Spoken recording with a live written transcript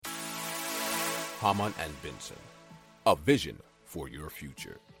Hamann and Benson. A vision for your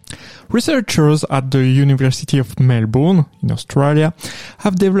future. Researchers at the University of Melbourne in Australia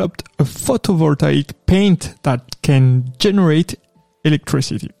have developed a photovoltaic paint that can generate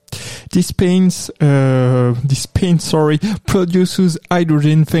electricity. This paint produces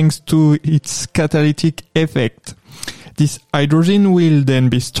hydrogen thanks to its catalytic effect. This hydrogen will then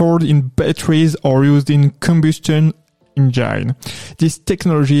be stored in batteries or used in combustion engine. This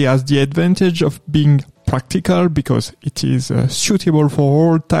technology has the advantage of being practical because it is suitable for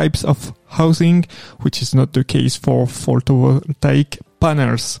all types of housing, which is not the case for photovoltaic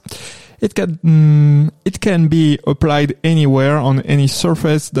panels. It can be applied anywhere on any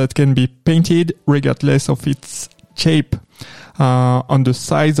surface that can be painted regardless of its shape, on the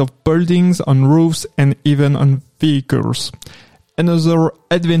sides of buildings, on roofs, and even on vehicles. Another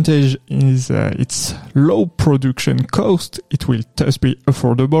advantage is its low production cost. It will thus be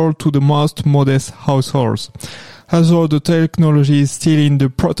affordable to the most modest households. Although the technology is still in the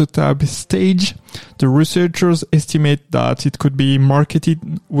prototype stage, the researchers estimate that it could be marketed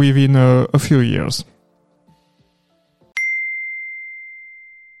within a few years.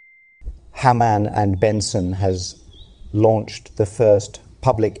 Hamann and Benson has launched the first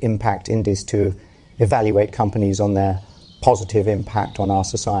public impact index to evaluate companies on their positive impact on our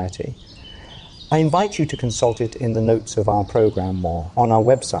society. I invite you to consult it in the notes of our program or on our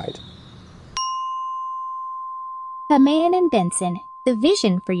website. Hamann and Benson, the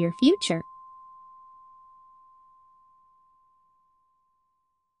vision for your future.